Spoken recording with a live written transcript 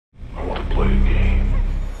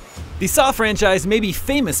The Saw franchise may be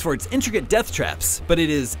famous for its intricate death traps, but it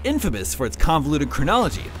is infamous for its convoluted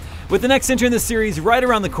chronology. With the next entry in the series right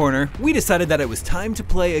around the corner, we decided that it was time to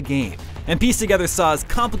play a game and piece together Saw's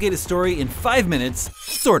complicated story in 5 minutes,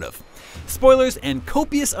 sort of. Spoilers and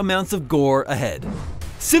copious amounts of gore ahead.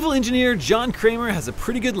 Civil engineer John Kramer has a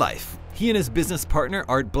pretty good life. He and his business partner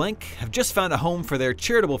Art Blank have just found a home for their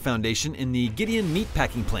charitable foundation in the Gideon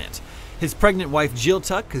meatpacking plant. His pregnant wife Jill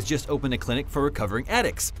Tuck has just opened a clinic for recovering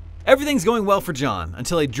addicts. Everything's going well for John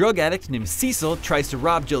until a drug addict named Cecil tries to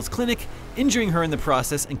rob Jill's clinic, injuring her in the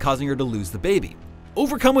process and causing her to lose the baby.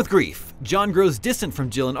 Overcome with grief, John grows distant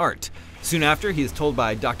from Jill and Art. Soon after, he is told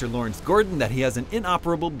by Dr. Lawrence Gordon that he has an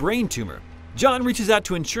inoperable brain tumor. John reaches out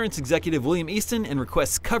to insurance executive William Easton and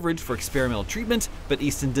requests coverage for experimental treatment, but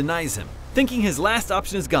Easton denies him. Thinking his last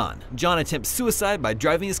option is gone, John attempts suicide by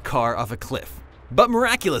driving his car off a cliff. But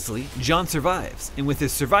miraculously, John survives, and with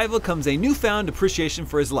his survival comes a newfound appreciation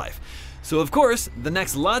for his life. So of course, the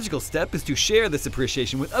next logical step is to share this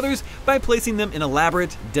appreciation with others by placing them in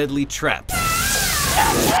elaborate, deadly traps.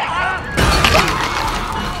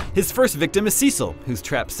 His first victim is Cecil, whose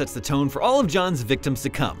trap sets the tone for all of John's victims to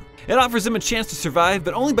come. It offers him a chance to survive,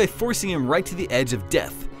 but only by forcing him right to the edge of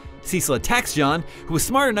death. Cecil attacks John, who was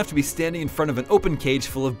smart enough to be standing in front of an open cage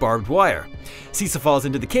full of barbed wire. Cecil falls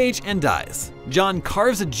into the cage and dies. John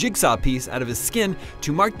carves a jigsaw piece out of his skin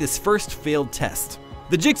to mark this first failed test.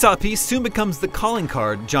 The jigsaw piece soon becomes the calling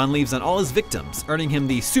card John leaves on all his victims, earning him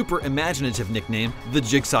the super imaginative nickname, the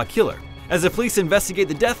Jigsaw Killer. As the police investigate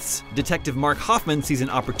the deaths, Detective Mark Hoffman sees an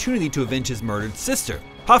opportunity to avenge his murdered sister.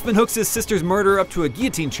 Hoffman hooks his sister's murderer up to a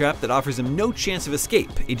guillotine trap that offers him no chance of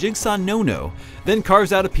escape, a jigsaw no-no, then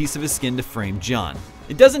carves out a piece of his skin to frame John.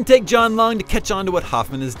 It doesn't take John long to catch on to what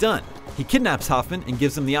Hoffman has done. He kidnaps Hoffman and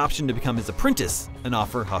gives him the option to become his apprentice, an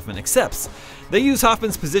offer Hoffman accepts. They use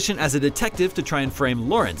Hoffman's position as a detective to try and frame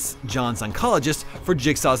Lawrence, John's oncologist, for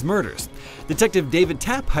Jigsaw's murders. Detective David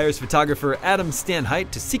Tapp hires photographer Adam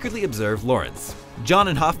Stanheidt to secretly observe Lawrence. John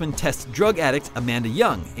and Hoffman test drug addict Amanda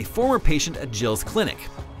Young, a former patient at Jill's clinic.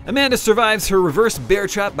 Amanda survives her reverse bear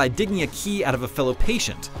trap by digging a key out of a fellow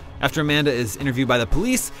patient. After Amanda is interviewed by the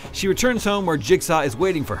police, she returns home where Jigsaw is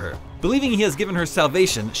waiting for her. Believing he has given her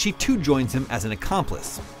salvation, she too joins him as an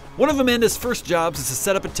accomplice. One of Amanda's first jobs is to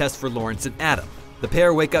set up a test for Lawrence and Adam. The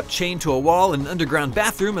pair wake up chained to a wall in an underground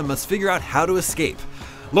bathroom and must figure out how to escape.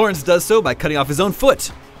 Lawrence does so by cutting off his own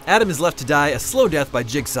foot. Adam is left to die a slow death by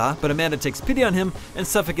Jigsaw, but Amanda takes pity on him and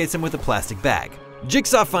suffocates him with a plastic bag.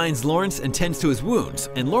 Jigsaw finds Lawrence and tends to his wounds,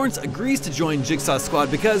 and Lawrence agrees to join Jigsaw's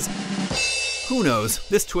squad because, who knows,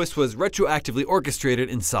 this twist was retroactively orchestrated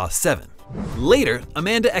in Saw 7. Later,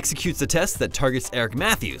 Amanda executes a test that targets Eric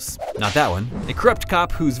Matthews, not that one, a corrupt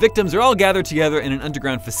cop whose victims are all gathered together in an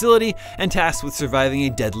underground facility and tasked with surviving a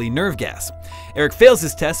deadly nerve gas. Eric fails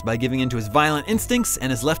his test by giving in to his violent instincts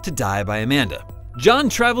and is left to die by Amanda. John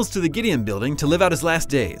travels to the Gideon building to live out his last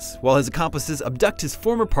days, while his accomplices abduct his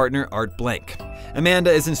former partner Art Blank.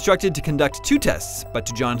 Amanda is instructed to conduct 2 tests, but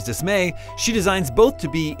to John's dismay, she designs both to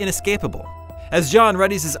be inescapable. As John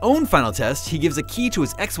readies his own final test, he gives a key to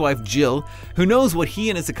his ex-wife Jill, who knows what he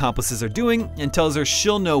and his accomplices are doing and tells her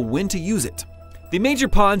she'll know when to use it. The major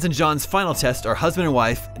pawns in John's final test are husband and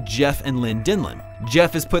wife, Jeff and Lynn Dinlan.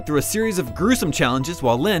 Jeff is put through a series of gruesome challenges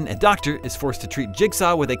while Lynn, a doctor, is forced to treat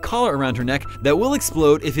Jigsaw with a collar around her neck that will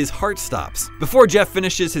explode if his heart stops. Before Jeff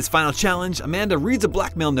finishes his final challenge, Amanda reads a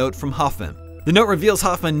blackmail note from Hoffman. The note reveals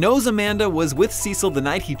Hoffman knows Amanda was with Cecil the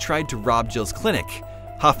night he tried to rob Jill's clinic.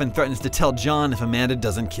 Hoffman threatens to tell John if Amanda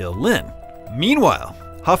doesn't kill Lynn. Meanwhile,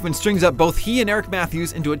 Hoffman strings up both he and Eric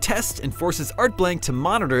Matthews into a test and forces Art Blank to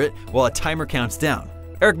monitor it while a timer counts down.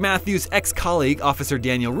 Eric Matthews' ex-colleague, Officer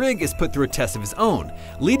Daniel Rigg, is put through a test of his own,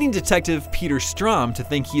 leading Detective Peter Strom to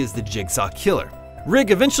think he is the Jigsaw Killer.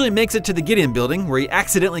 Rigg eventually makes it to the Gideon building, where he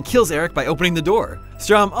accidentally kills Eric by opening the door.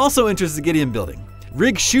 Strom also enters the Gideon building.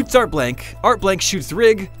 Rigg shoots Art Blank shoots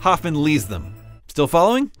Rigg, Hoffman leaves them. Still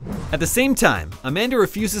following? At the same time, Amanda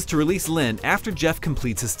refuses to release Lynn after Jeff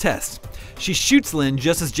completes his test. She shoots Lynn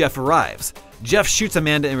just as Jeff arrives. Jeff shoots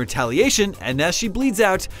Amanda in retaliation, and as she bleeds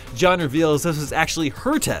out, John reveals this was actually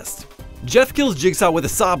her test. Jeff kills Jigsaw with a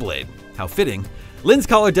saw blade. How fitting. Lynn's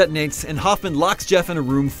collar detonates, and Hoffman locks Jeff in a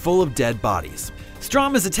room full of dead bodies.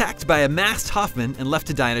 Strom is attacked by a masked Hoffman and left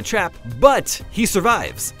to die in a trap, but he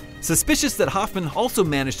survives. Suspicious that Hoffman also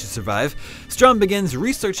managed to survive, Strom begins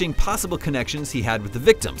researching possible connections he had with the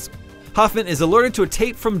victims. Hoffman is alerted to a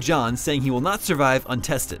tape from John saying he will not survive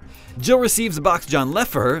untested. Jill receives a box John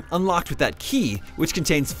left for her, unlocked with that key, which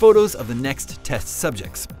contains photos of the next test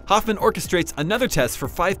subjects. Hoffman orchestrates another test for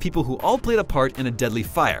 5 people who all played a part in a deadly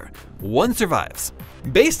fire. 1 survives.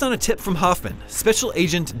 Based on a tip from Hoffman, Special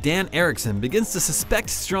Agent Dan Erickson begins to suspect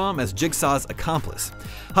Strom as Jigsaw's accomplice.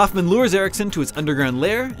 Hoffman lures Erickson to his underground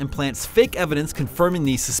lair and plants fake evidence confirming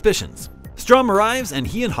these suspicions. Strom arrives and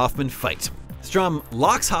he and Hoffman fight. Strom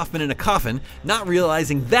locks Hoffman in a coffin, not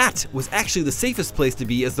realizing that was actually the safest place to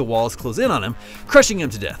be as the walls close in on him, crushing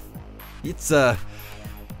him to death. It's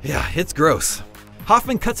gross.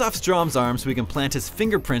 Hoffman cuts off Strom's arm so he can plant his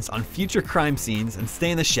fingerprints on future crime scenes and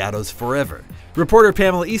stay in the shadows forever. Reporter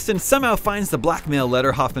Pamela Easton somehow finds the blackmail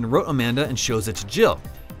letter Hoffman wrote Amanda and shows it to Jill.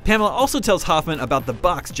 Pamela also tells Hoffman about the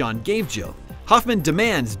box John gave Jill. Hoffman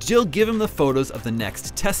demands Jill give him the photos of the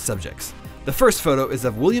next test subjects. The first photo is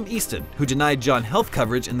of William Easton, who denied John health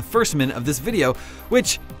coverage in the first minute of this video,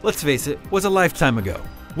 which, let's face it, was a lifetime ago.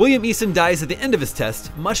 William Easton dies at the end of his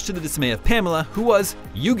test, much to the dismay of Pamela, who was,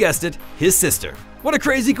 you guessed it, his sister. What a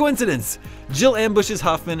crazy coincidence! Jill ambushes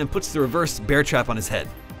Hoffman and puts the reverse bear trap on his head.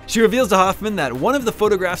 She reveals to Hoffman that one of the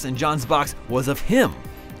photographs in John's box was of him.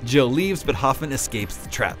 Jill leaves, but Hoffman escapes the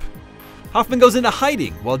trap. Hoffman goes into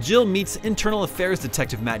hiding while Jill meets Internal Affairs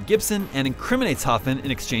Detective Matt Gibson and incriminates Hoffman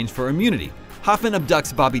in exchange for immunity. Hoffman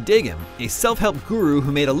abducts Bobby Dagan, a self-help guru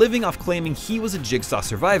who made a living off claiming he was a Jigsaw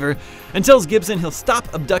survivor, and tells Gibson he'll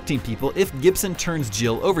stop abducting people if Gibson turns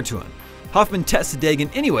Jill over to him. Hoffman tests Dagan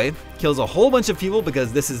anyway, kills a whole bunch of people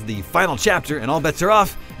because this is the final chapter and all bets are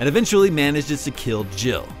off, and eventually manages to kill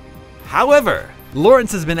Jill. However,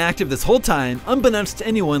 Lawrence has been active this whole time, unbeknownst to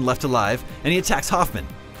anyone left alive, and he attacks Hoffman.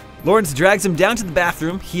 Lawrence drags him down to the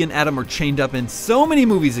bathroom he and Adam were chained up in so many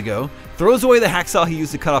movies ago, throws away the hacksaw he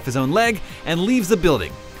used to cut off his own leg, and leaves the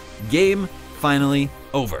building. Game finally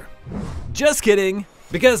over. Just kidding!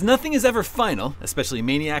 Because nothing is ever final, especially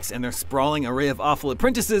maniacs and their sprawling array of awful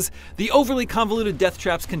apprentices, the overly convoluted death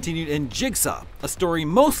traps continued in Jigsaw, a story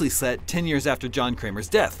mostly set 10 years after John Kramer's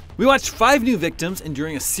death. We watched 5 new victims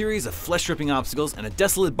enduring a series of flesh-ripping obstacles in a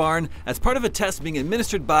desolate barn as part of a test being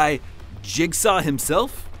administered by Jigsaw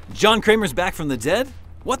himself? John Kramer's back from the dead?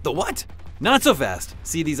 What the what? Not so fast.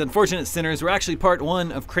 See, these unfortunate sinners were actually part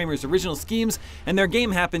 1 of Kramer's original schemes, and their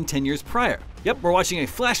game happened 10 years prior. Yep, we're watching a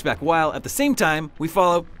flashback while, at the same time, we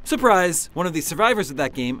follow, surprise, one of the survivors of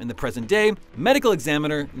that game in the present day, medical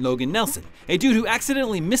examiner Logan Nelson, a dude who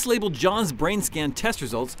accidentally mislabeled John's brain scan test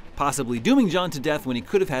results, possibly dooming John to death when he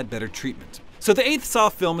could have had better treatment. So the 8th Saw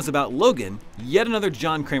film is about Logan, yet another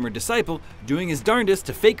John Kramer disciple, doing his darndest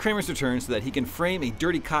to fake Kramer's return so that he can frame a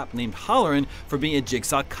dirty cop named Halloran for being a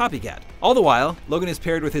Jigsaw copycat. All the while, Logan is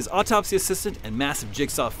paired with his autopsy assistant and massive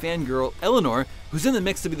Jigsaw fangirl Eleanor, who's in the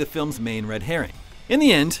mix to be the film's main red herring. In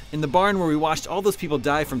the end, in the barn where we watched all those people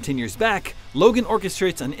die from 10 years back, Logan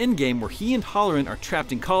orchestrates an endgame where he and Halloran are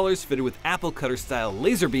trapped in collars fitted with apple cutter style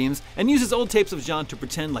laser beams and uses old tapes of John to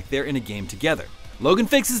pretend like they're in a game together. Logan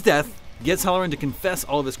fakes his death, gets Halloran to confess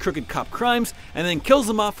all of his crooked cop crimes, and then kills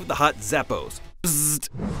him off with the hot Zappos. Bzzzt.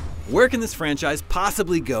 Where can this franchise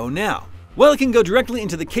possibly go now? Well, it can go directly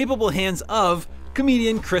into the capable hands of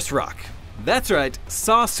comedian Chris Rock. That's right,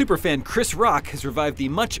 Saw superfan Chris Rock has revived the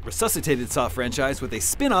much resuscitated Saw franchise with a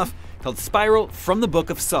spin-off called Spiral from the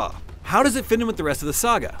Book of Saw. How does it fit in with the rest of the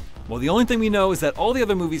saga? Well, the only thing we know is that all the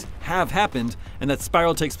other movies have happened and that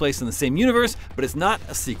Spiral takes place in the same universe, but it's not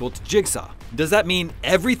a sequel to Jigsaw. Does that mean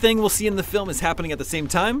everything we'll see in the film is happening at the same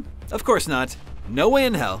time? Of course not. No way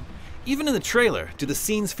in hell. Even in the trailer, do the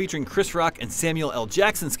scenes featuring Chris Rock and Samuel L.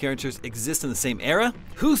 Jackson's characters exist in the same era?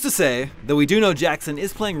 Who's to say, though we do know Jackson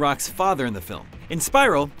is playing Rock's father in the film. In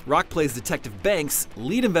Spiral, Rock plays Detective Banks,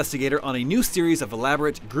 lead investigator on a new series of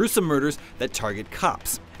elaborate, gruesome murders that target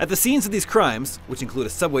cops. At the scenes of these crimes, which include a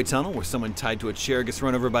subway tunnel where someone tied to a chair gets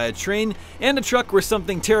run over by a train, and a truck where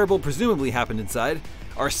something terrible presumably happened inside,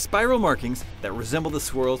 are spiral markings that resemble the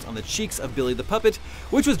swirls on the cheeks of Billy the Puppet,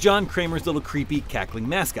 which was John Kramer's little creepy, cackling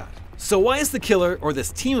mascot. So why is the killer, or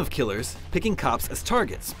this team of killers, picking cops as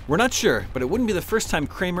targets? We're not sure, but it wouldn't be the first time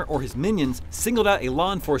Kramer or his minions singled out a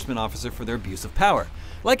law enforcement officer for their abuse of power,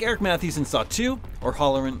 like Eric Matthews in Saw 2 or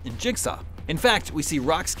Halloran in Jigsaw. In fact, we see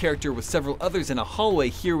Rock's character with several others in a hallway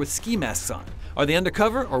here with ski masks on. Are they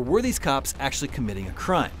undercover, or were these cops actually committing a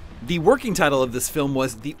crime? The working title of this film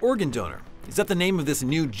was The Organ Donor. Is that the name of this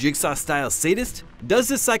new Jigsaw-style sadist? Does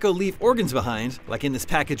this psycho leave organs behind, like in this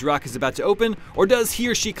package Rock is about to open, or does he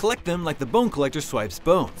or she collect them like the bone collector swipes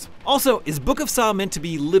bones? Also, is Book of Saw meant to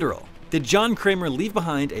be literal? Did John Kramer leave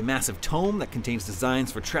behind a massive tome that contains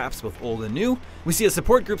designs for traps both old and new? We see a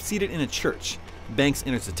support group seated in a church. Banks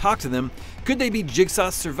enters to talk to them. Could they be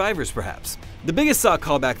Jigsaw's survivors, perhaps? The biggest Saw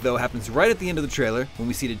callback, though, happens right at the end of the trailer when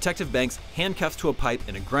we see Detective Banks handcuffed to a pipe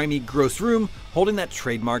in a grimy, gross room holding that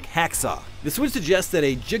trademark hacksaw. This would suggest that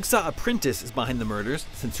a Jigsaw apprentice is behind the murders,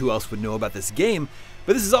 since who else would know about this game?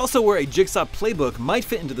 But this is also where a Jigsaw playbook might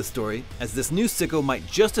fit into the story, as this new sicko might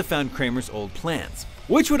just have found Kramer's old plans,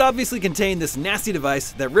 which would obviously contain this nasty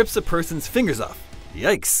device that rips a person's fingers off.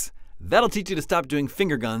 Yikes. That'll teach you to stop doing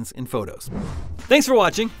finger guns in photos. Thanks for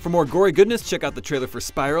watching. For more gory goodness, check out the trailer for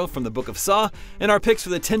Spiral from the Book of Saw and our picks for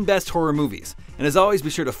the 10 best horror movies. And as always, be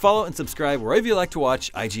sure to follow and subscribe wherever you like to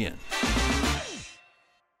watch IGN.